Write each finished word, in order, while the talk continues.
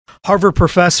Harvard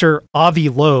professor Avi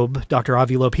Loeb, Dr.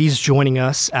 Avi Loeb, he's joining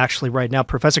us actually right now.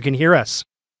 Professor, can you hear us?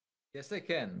 Yes, I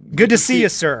can. Good to see you,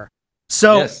 sir.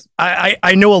 So yes.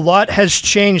 I know a lot has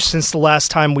changed since the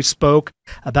last time we spoke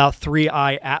about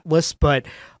 3I Atlas, but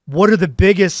what are the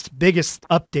biggest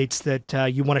updates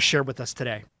that you want to share with us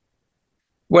today?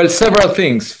 Well, several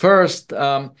things. First,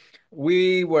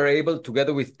 we were able,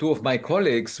 together with two of my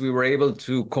colleagues, we were able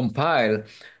to compile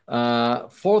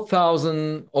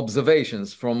 4,000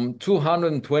 observations from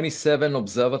 227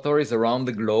 observatories around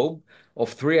the globe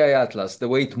of 3I Atlas, the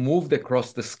way it moved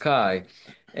across the sky.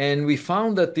 And we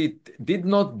found that it did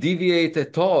not deviate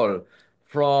at all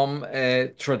from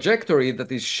a trajectory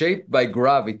that is shaped by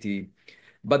gravity.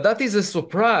 But that is a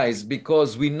surprise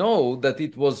because we know that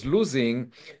it was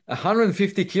losing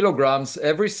 150 kilograms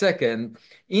every second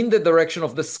in the direction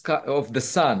of the sky, of the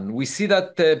sun. We see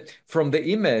that from the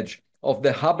image of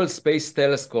the Hubble Space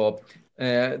Telescope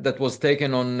that was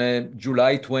taken on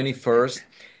July 21st.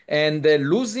 And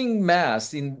losing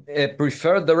mass in a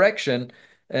preferred direction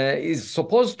is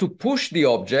supposed to push the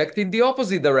object in the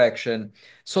opposite direction.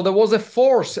 So there was a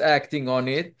force acting on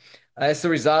it as a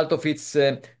result of its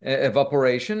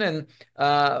evaporation, and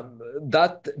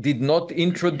that did not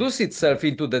introduce itself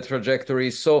into the trajectory.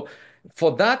 So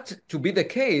for that to be the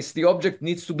case, the object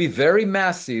needs to be very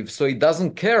massive, so it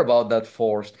doesn't care about that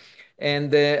force.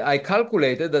 And I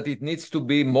calculated that it needs to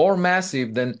be more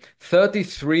massive than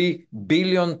 33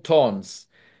 billion tons.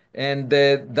 And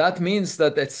that means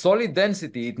that at solid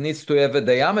density, it needs to have a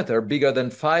diameter bigger than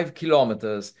 5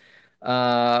 kilometers,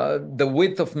 the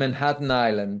width of Manhattan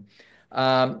Island.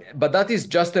 But that is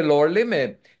just a lower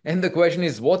limit. And the question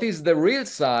is, what is the real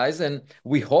size? And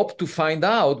we hope to find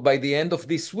out by the end of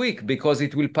this week, because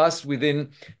it will pass within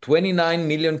 29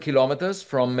 million kilometers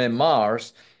from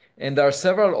Mars. And there are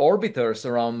several orbiters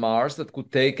around Mars that could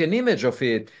take an image of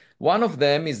it. One of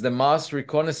them is the Mars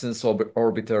Reconnaissance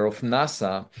orbiter of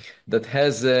NASA that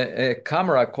has a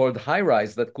camera called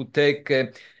HiRISE that could take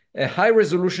a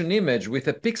high-resolution image with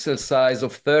a pixel size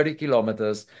of 30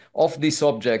 kilometers of this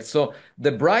object. So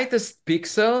the brightest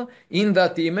pixel in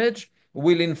that image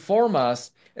will inform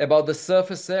us about the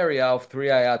surface area of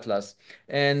 3I Atlas.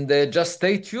 And just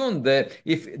stay tuned.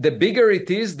 If the bigger it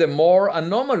is, the more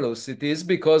anomalous it is,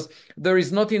 because there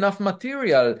is not enough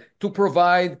material to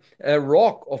provide a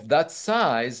rock of that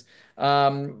size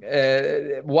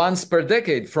once per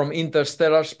decade from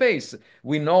interstellar space.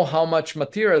 We know how much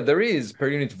material there is per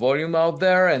unit volume out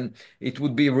there, and it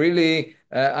would be really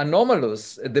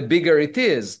anomalous the bigger it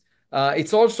is.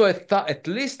 It's also at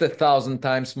least 1,000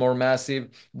 times more massive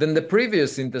than the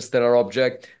previous interstellar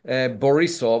object,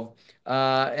 Borisov.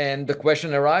 And the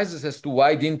question arises as to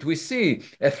why didn't we see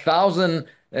 1,000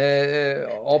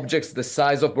 objects the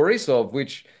size of Borisov,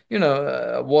 which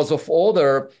was of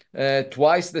order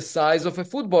twice the size of a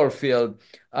football field.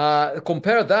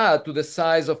 Compare that to the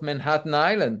size of Manhattan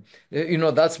Island.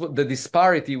 That's what the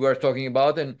disparity we're talking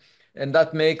about, and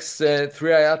that makes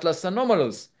 3I Atlas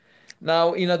anomalous.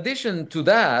 Now, in addition to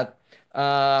that,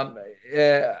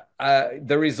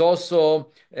 there is also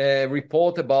a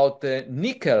report about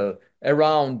nickel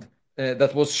around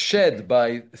that was shed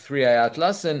by 3I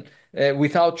Atlas, and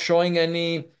without showing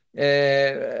any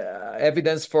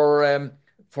evidence for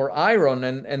iron,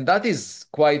 and that is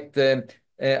quite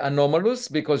anomalous,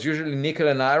 because usually nickel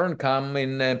and iron come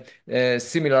in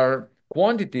similar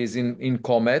quantities in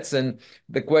comets, and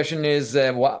the question is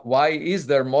why is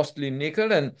there mostly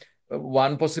nickel? And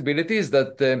one possibility is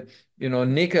that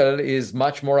nickel is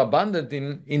much more abundant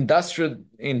in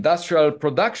industrial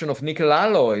production of nickel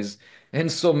alloys,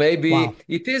 and so maybe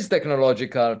it is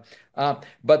technological.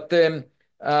 But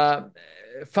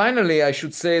finally, I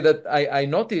should say that I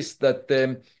noticed that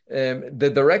the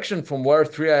direction from where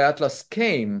 3I Atlas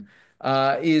came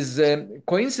is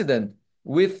coincident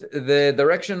with the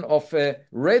direction of a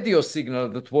radio signal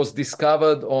that was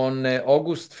discovered on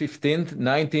August 15th,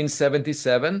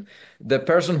 1977. The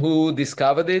person who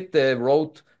discovered it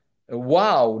wrote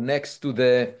 "wow" next to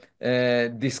the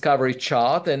discovery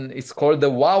chart, and it's called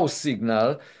the "wow"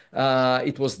 signal.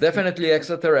 It was definitely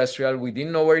extraterrestrial. We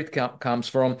didn't know where it comes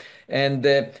from. And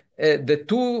the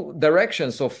two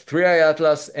directions of 3I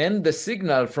Atlas and the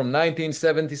signal from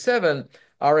 1977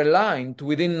 are aligned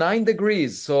within 9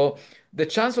 degrees. So the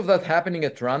chance of that happening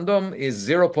at random is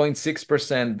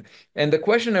 0.6%. And the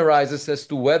question arises as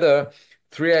to whether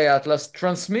 3I Atlas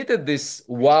transmitted this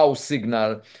wow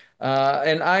signal.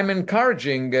 And I'm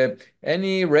encouraging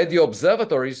any radio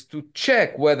observatories to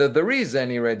check whether there is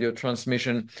any radio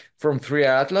transmission from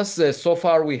 3I Atlas. So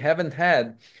far, we haven't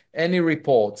had any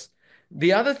reports.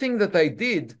 The other thing that I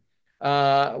did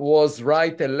was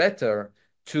write a letter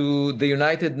to the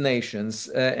United Nations,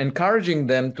 encouraging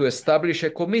them to establish a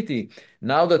committee.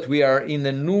 Now that we are in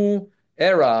a new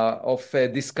era of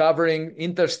discovering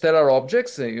interstellar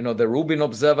objects, the Rubin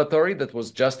Observatory that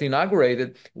was just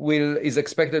inaugurated is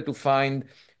expected to find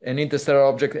an interstellar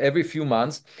object every few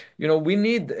months. We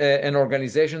need an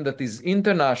organization that is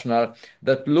international,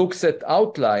 that looks at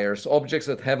outliers, objects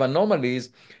that have anomalies,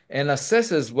 and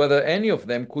assesses whether any of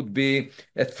them could be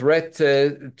a threat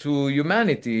to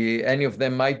humanity. Any of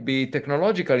them might be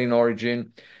technological in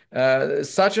origin.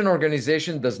 Such an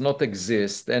organization does not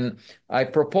exist, and I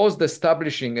proposed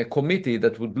establishing a committee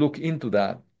that would look into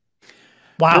that.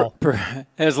 Wow.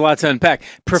 There's a lot to unpack.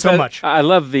 So much. I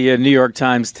love the New York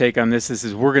Times take on this. This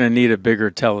is, we're going to need a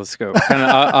bigger telescope, kind of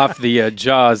off the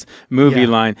Jaws movie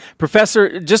line.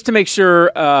 Professor, just to make sure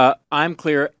I'm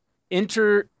clear,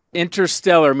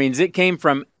 interstellar means it came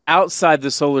from outside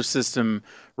the solar system,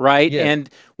 right? Yes. And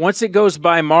once it goes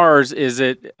by Mars, is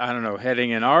it, I don't know, heading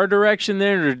in our direction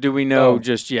then, or do we know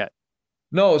just yet?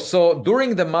 No, so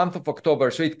during the month of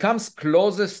October, so it comes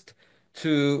closest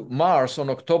to Mars on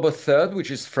October 3rd,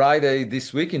 which is Friday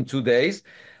this week, in 2 days.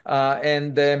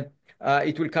 And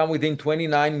it will come within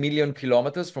 29 million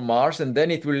kilometers from Mars, and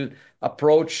then it will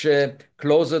approach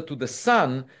closer to the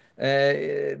sun.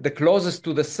 The closest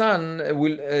to the sun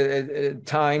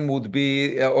time would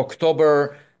be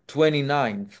October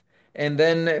 29th. And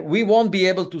then we won't be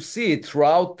able to see it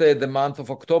throughout the month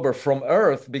of October from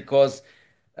Earth, because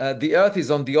the Earth is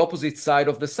on the opposite side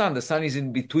of the sun. The sun is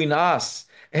in between us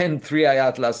and 3I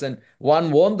Atlas. And one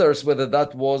wonders whether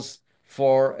that was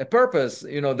for a purpose.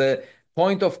 The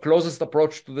point of closest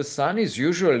approach to the sun is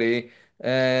usually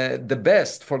the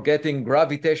best for getting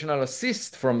gravitational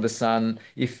assist from the sun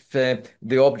if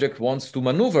the object wants to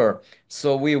maneuver.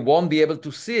 So we won't be able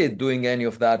to see it doing any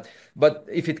of that. But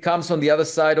if it comes on the other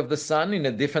side of the sun in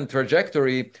a different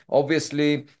trajectory,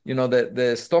 obviously,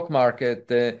 the stock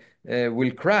market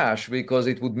will crash, because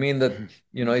it would mean that,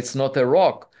 it's not a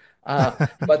rock.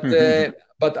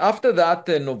 But after that,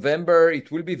 November,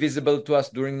 it will be visible to us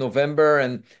during November.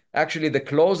 And actually, the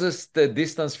closest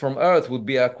distance from Earth would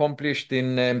be accomplished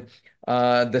in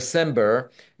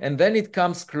December. And then it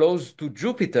comes close to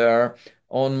Jupiter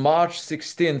on March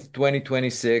 16th,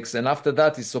 2026. And after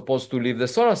that, it's supposed to leave the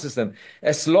solar system,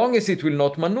 as long as it will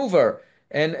not maneuver.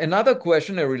 And another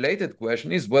question, a related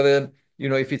question, is whether,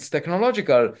 if it's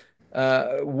technological,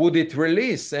 would it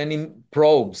release any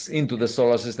probes into the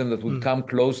solar system that would come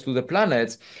close to the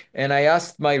planets? And I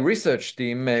asked my research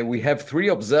team, we have 3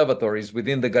 observatories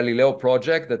within the Galileo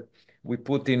project that we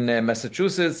put in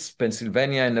Massachusetts,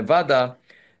 Pennsylvania, and Nevada.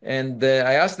 And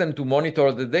I asked them to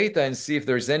monitor the data and see if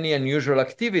there's any unusual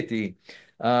activity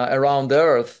around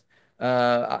Earth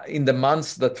in the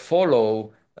months that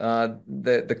follow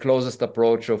the closest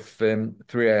approach of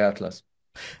 3I Atlas.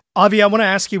 Avi, I want to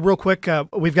ask you real quick.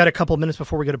 We've got a couple of minutes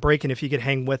before we go to break, and if you could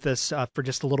hang with us for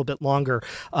just a little bit longer.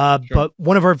 Sure. But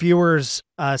one of our viewers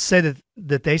said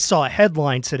that they saw a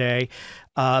headline today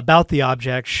about the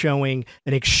object showing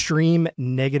an extreme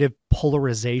negative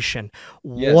polarization.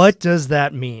 Yes. What does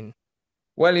that mean?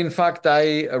 Well, in fact,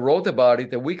 I wrote about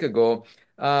it a week ago.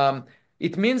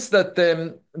 It means that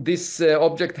this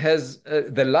object has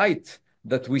the light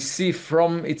that we see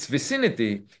from its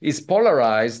vicinity is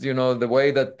polarized, the way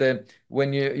that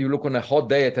when you look on a hot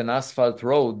day at an asphalt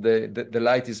road, the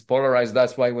light is polarized.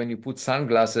 That's why when you put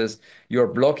sunglasses, you're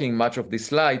blocking much of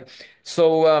this light.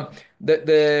 So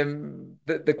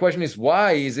the question is,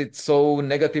 why is it so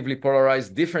negatively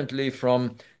polarized, differently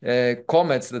from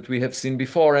comets that we have seen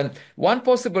before? And one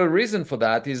possible reason for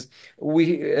that is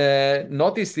we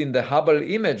noticed in the Hubble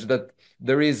image that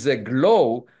there is a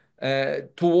glow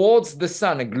towards the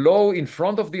sun, a glow in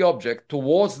front of the object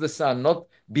towards the sun, not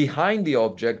behind the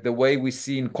object, the way we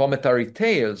see in cometary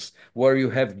tails, where you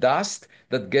have dust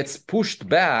that gets pushed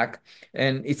back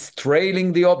and it's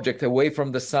trailing the object away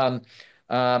from the sun.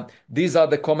 These are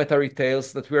the cometary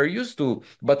tails that we are used to.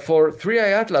 But for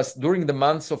 3I Atlas, during the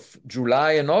months of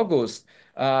July and August,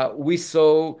 we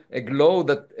saw a glow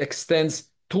that extends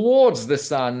towards the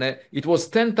sun. It was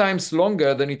 10 times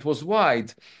longer than it was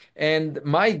wide. And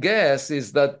my guess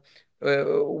is that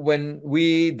when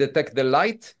we detect the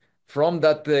light from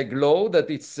that glow, that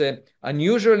it's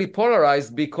unusually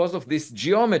polarized because of this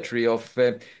geometry of,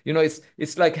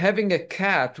 it's like having a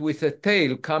cat with a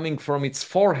tail coming from its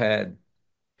forehead.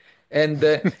 And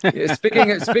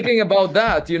speaking about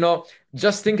that,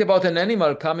 just think about an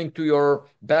animal coming to your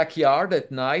backyard at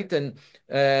night, and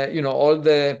all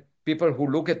the people who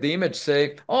look at the image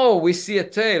say, "Oh, we see a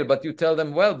tail," but you tell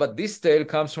them, "Well, but this tail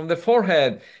comes from the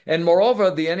forehead." And moreover,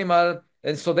 the animal,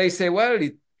 and so they say, "Well,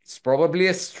 it's it's probably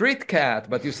a street cat.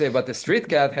 But you say, but the street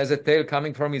cat has a tail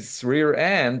coming from its rear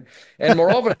end. And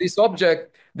moreover, this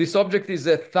object is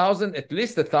at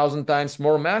least 1,000 times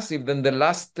more massive than the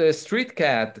last street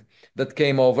cat that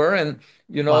came over. And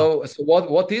Wow. so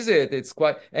what is it? It's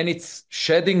quite, and it's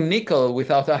shedding nickel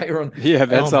without iron. Yeah,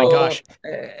 And that's Oh my all. gosh.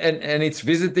 and it's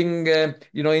visiting,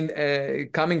 in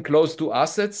coming close to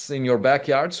assets in your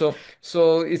backyard. So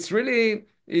it's really,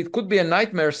 it could be a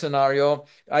nightmare scenario.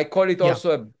 I call it Yeah.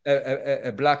 also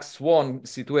a black swan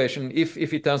situation if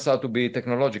it turns out to be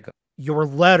technological. Your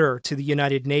letter to the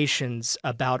United Nations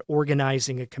about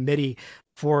organizing a committee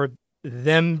for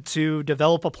them to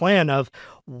develop a plan of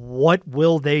what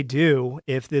will they do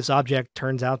if this object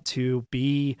turns out to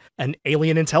be an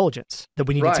alien intelligence that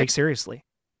we need to take Right. seriously.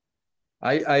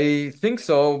 I think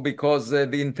so because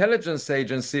the intelligence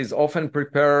agencies often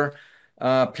prepare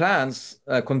plans,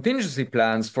 contingency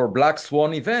plans for black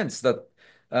swan events that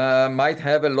might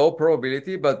have a low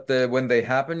probability, but when they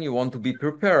happen, you want to be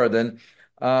prepared. And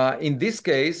in this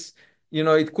case,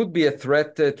 it could be a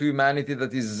threat to humanity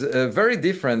that is very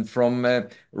different from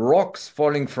rocks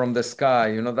falling from the sky.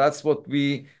 That's what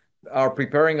we are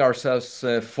preparing ourselves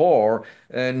for,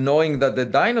 knowing that the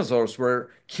dinosaurs were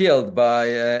killed by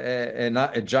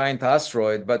a giant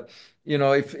asteroid. But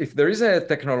if there is a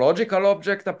technological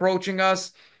object approaching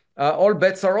us, all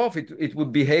bets are off. It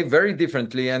would behave very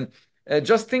differently. And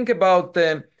just think about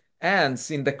ants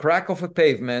in the crack of a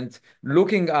pavement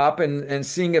looking up and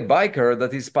seeing a biker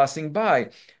that is passing by.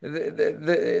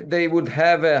 They would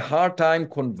have a hard time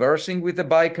conversing with the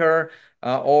biker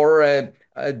or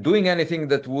doing anything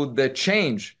that would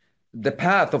change the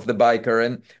path of the biker.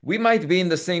 And we might be in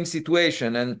the same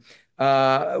situation. And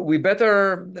we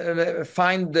better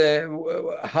find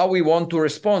how we want to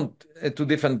respond to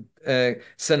different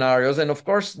scenarios. And of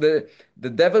course, the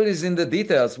devil is in the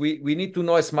details. We need to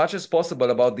know as much as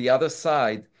possible about the other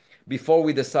side before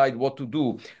we decide what to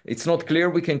do. It's not clear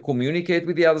we can communicate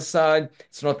with the other side.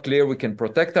 It's not clear we can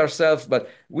protect ourselves, but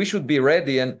we should be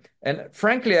ready. And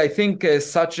frankly, I think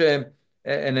such an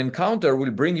encounter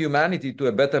will bring humanity to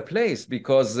a better place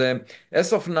because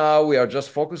as of now, we are just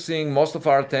focusing most of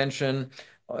our attention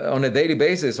on a daily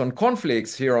basis on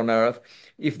conflicts here on Earth.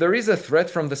 If there is a threat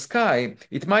from the sky,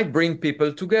 it might bring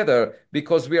people together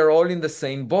because we are all in the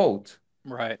same boat.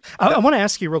 Right. I want to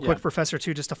ask you real quick, Yeah. Professor,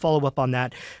 too, just to follow up on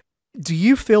that. Do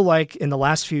you feel like in the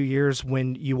last few years,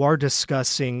 when you are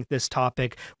discussing this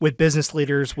topic with business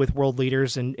leaders, with world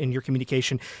leaders in your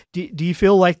communication, do you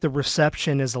feel like the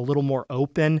reception is a little more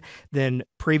open than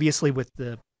previously with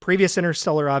the previous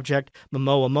interstellar object,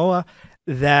 Momoa,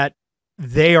 that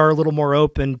they are a little more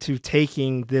open to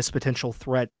taking this potential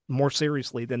threat more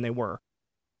seriously than they were?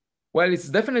 Well, it's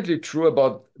definitely true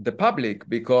about the public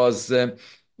because,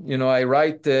 I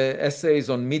write essays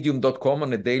on medium.com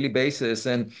on a daily basis.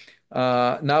 And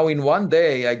now in one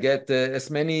day, I get as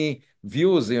many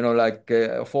views, like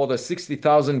for the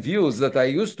 60,000 views that I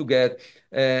used to get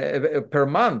per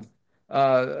month.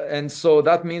 And so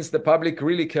that means the public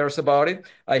really cares about it.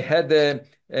 I had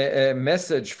a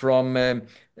message from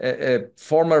a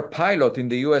former pilot in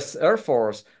the US Air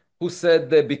Force who said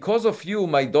that because of you,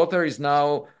 my daughter is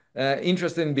now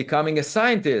interested in becoming a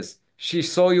scientist. She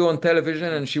saw you on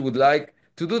television and she would like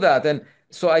to do that. And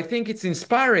so I think it's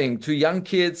inspiring to young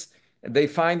kids. They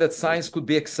find that science could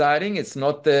be exciting. It's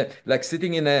not like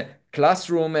sitting in a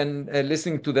classroom and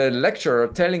listening to the lecturer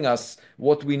telling us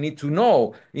what we need to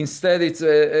know. Instead, it's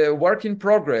a work in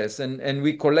progress, and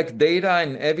we collect data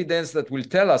and evidence that will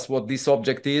tell us what this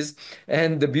object is.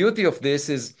 And the beauty of this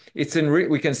is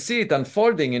we can see it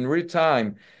unfolding in real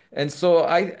time. And so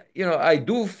I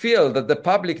do feel that the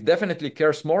public definitely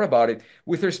cares more about it.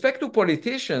 With respect to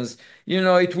politicians,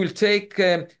 it will take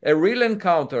a real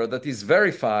encounter that is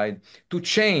verified to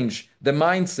change the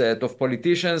mindset of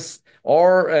politicians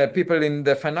or people in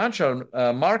the financial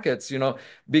markets,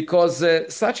 because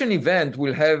such an event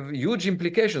will have huge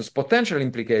implications, potential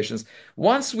implications.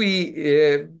 Once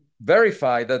we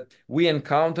verify that we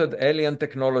encountered alien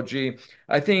technology,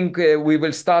 I think we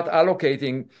will start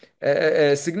allocating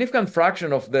a significant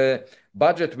fraction of the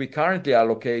budget we currently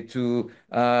allocate to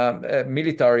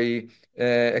military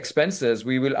expenses.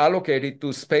 We will allocate it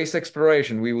to space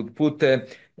exploration. We would put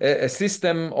a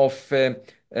system of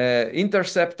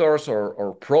interceptors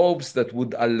or probes that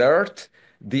would alert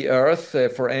the Earth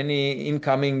for any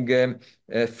incoming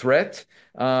threat.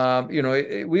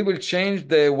 We will change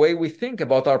the way we think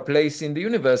about our place in the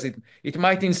universe. It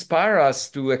might inspire us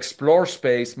to explore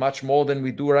space much more than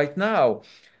we do right now.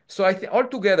 So I think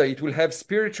altogether it will have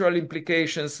spiritual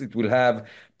implications. It will have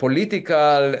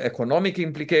political, economic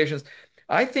implications.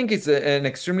 I think it's an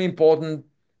extremely important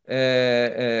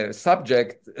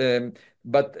subject.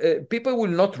 But people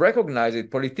will not recognize it.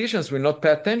 Politicians will not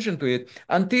pay attention to it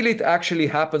until it actually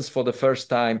happens for the first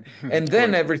time. And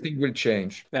then everything will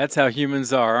change. That's how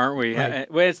humans are, aren't we?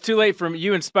 Right. Well, it's too late for me.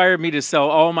 You inspired me to sell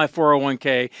all my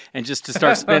 401k and just to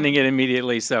start spending it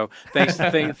immediately. So thanks for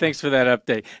that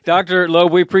update. Dr.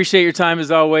 Loeb, we appreciate your time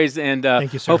as always. And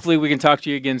Thank you, sir. Hopefully we can talk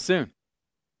to you again soon.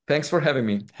 Thanks for having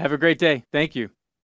me. Have a great day. Thank you.